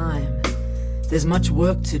more time. There's much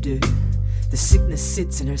work to do. The sickness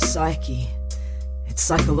sits in her psyche. It's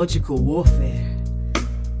psychological warfare.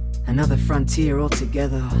 Another frontier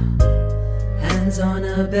altogether. Hands on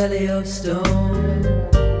her belly of stone,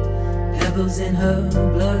 pebbles in her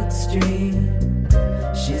bloodstream.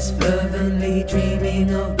 She's fervently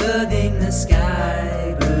dreaming of birthing the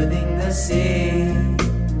sky, birthing the sea.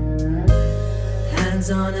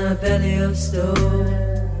 on a belly of stone,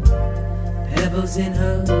 pebbles in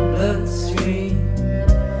her bloodstream.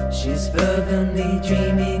 She's fervently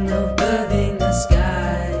dreaming of birthing the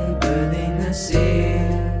sky, birthing the sea.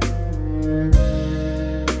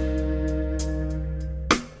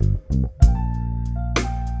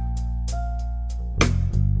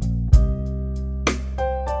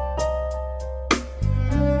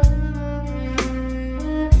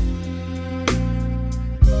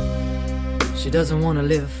 She doesn't want to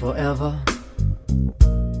live forever,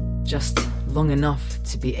 just long enough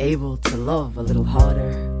to be able to love a little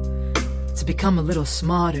harder, to become a little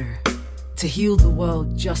smarter, to heal the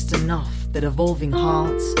world just enough that evolving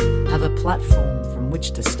hearts have a platform from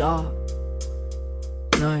which to start.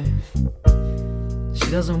 No, she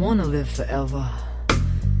doesn't want to live forever.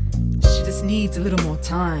 She just needs a little more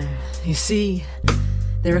time. You see,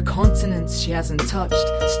 there are continents she hasn't touched,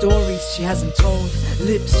 stories she hasn't told,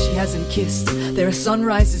 lips she hasn't kissed. There are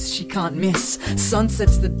sunrises she can't miss,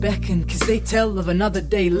 sunsets that beckon, 'cause they tell of another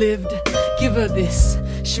day lived. Give her this,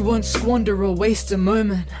 she won't squander or waste a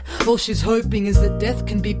moment. All she's hoping is that death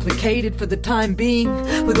can be placated for the time being,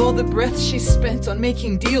 with all the breath she's spent on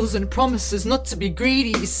making deals and promises not to be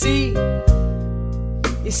greedy. You see,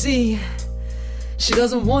 she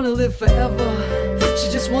doesn't want to live forever. She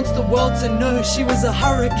just wants the world to know she was a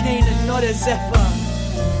hurricane and not a zephyr.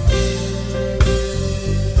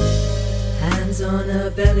 Hands on her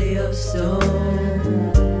belly of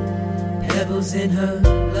stone, pebbles in her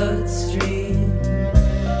bloodstream.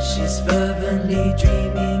 She's fervently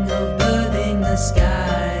dreaming of birthing the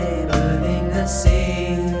sky, birthing the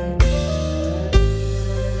sea.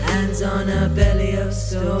 Hands on her belly of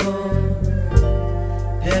stone,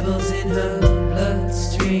 pebbles in her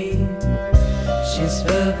bloodstream. She's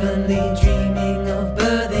fervently dreaming of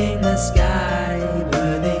birthing the sky,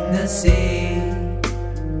 birthing the sea.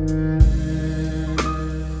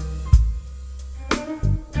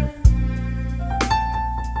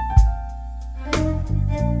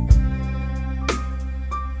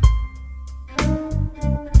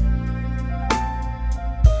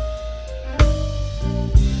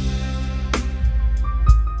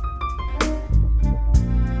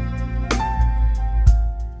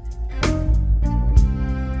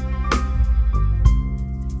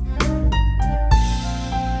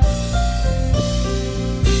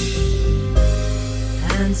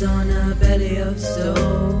 On a belly of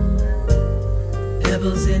stone,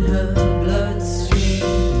 pebbles in her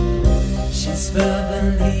bloodstream. She's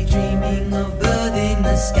fervently dreaming of birthing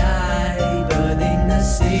the sky, birthing the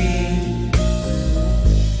sea.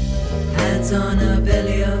 Hands on a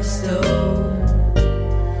belly of stone,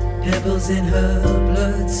 pebbles in her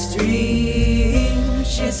bloodstream.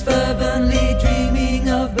 She's fervently dreaming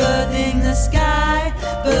of birthing the sky,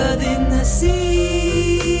 birthing the sea.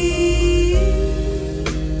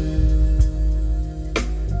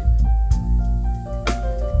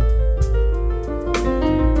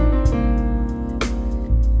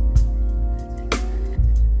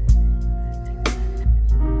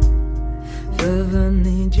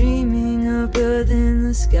 Fervently dreaming of birthing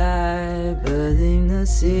the sky, birthing the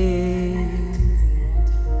sea.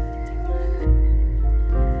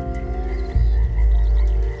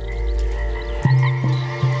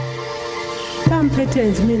 Palm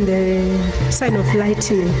patterns mean the sign of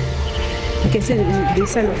lighting. You can say the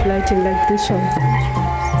sign of lighting like this one.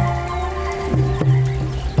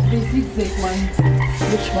 The zigzag one.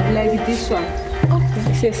 Which one? Like this one.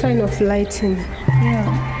 Okay. It's a sign of lighting. Yeah.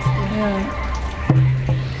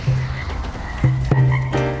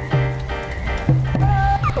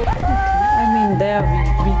 I mean, there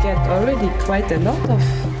we get already quite a lot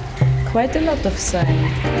of sign.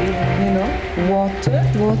 You know, water,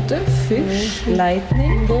 fish,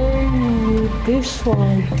 lightning. Then this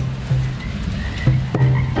one.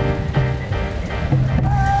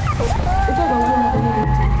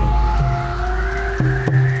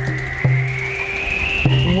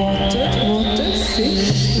 Water,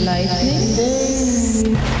 fish, lightning.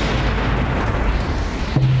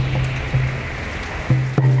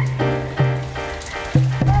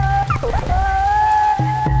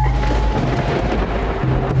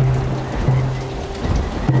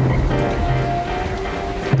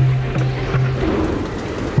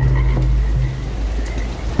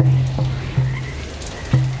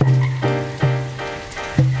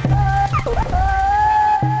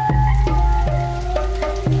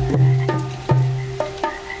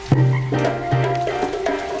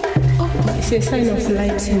 It's a sign of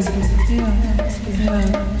lighting. Yeah.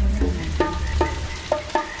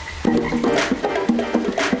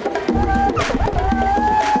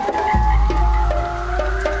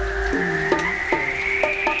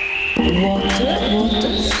 Water,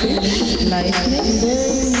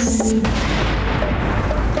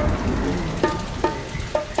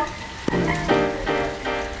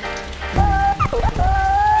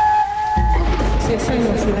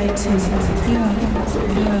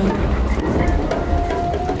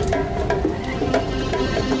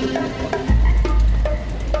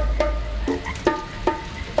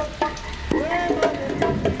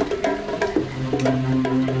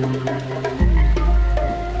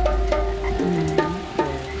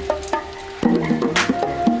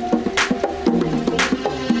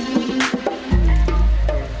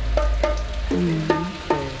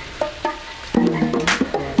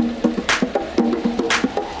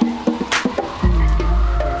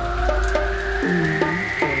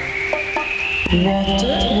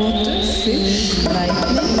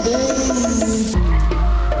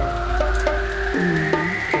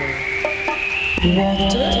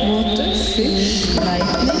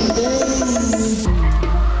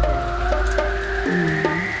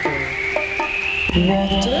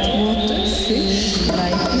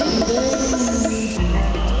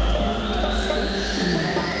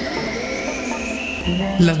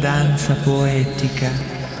 La danza poetica.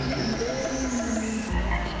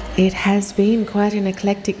 It has been quite an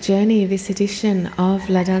eclectic journey, this edition of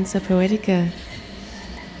La Danza Poetica.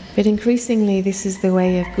 But increasingly, this is the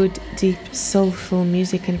way of good, deep, soulful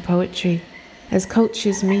music and poetry, as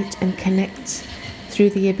cultures meet and connect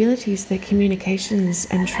through the abilities that communications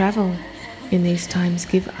and travel in these times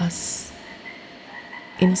give us.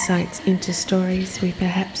 Insights into stories we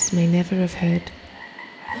perhaps may never have heard.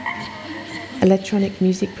 Electronic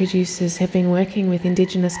music producers have been working with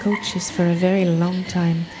Indigenous cultures for a very long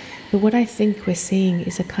time, but what I think we're seeing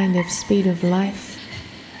is a kind of speed of life,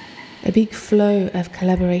 a big flow of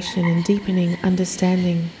collaboration and deepening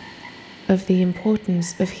understanding of the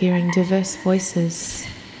importance of hearing diverse voices,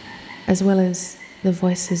 as well as the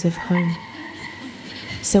voices of home.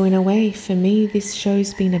 So in a way, for me, this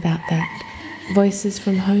show's been about that. Voices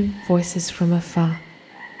from home, voices from afar.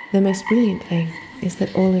 The most brilliant thing is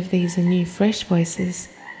that all of these are new, fresh voices,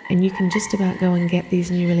 and you can just about go and get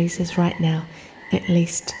these new releases right now, at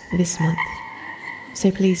least this month.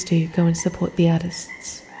 So please do go and support the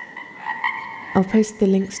artists. I'll post the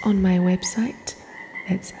links on my website.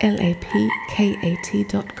 That's lapkat.com.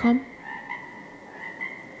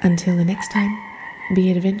 Until the next time,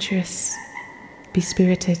 be adventurous, be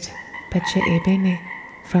spirited, pace e bene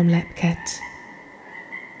from LAPKAT.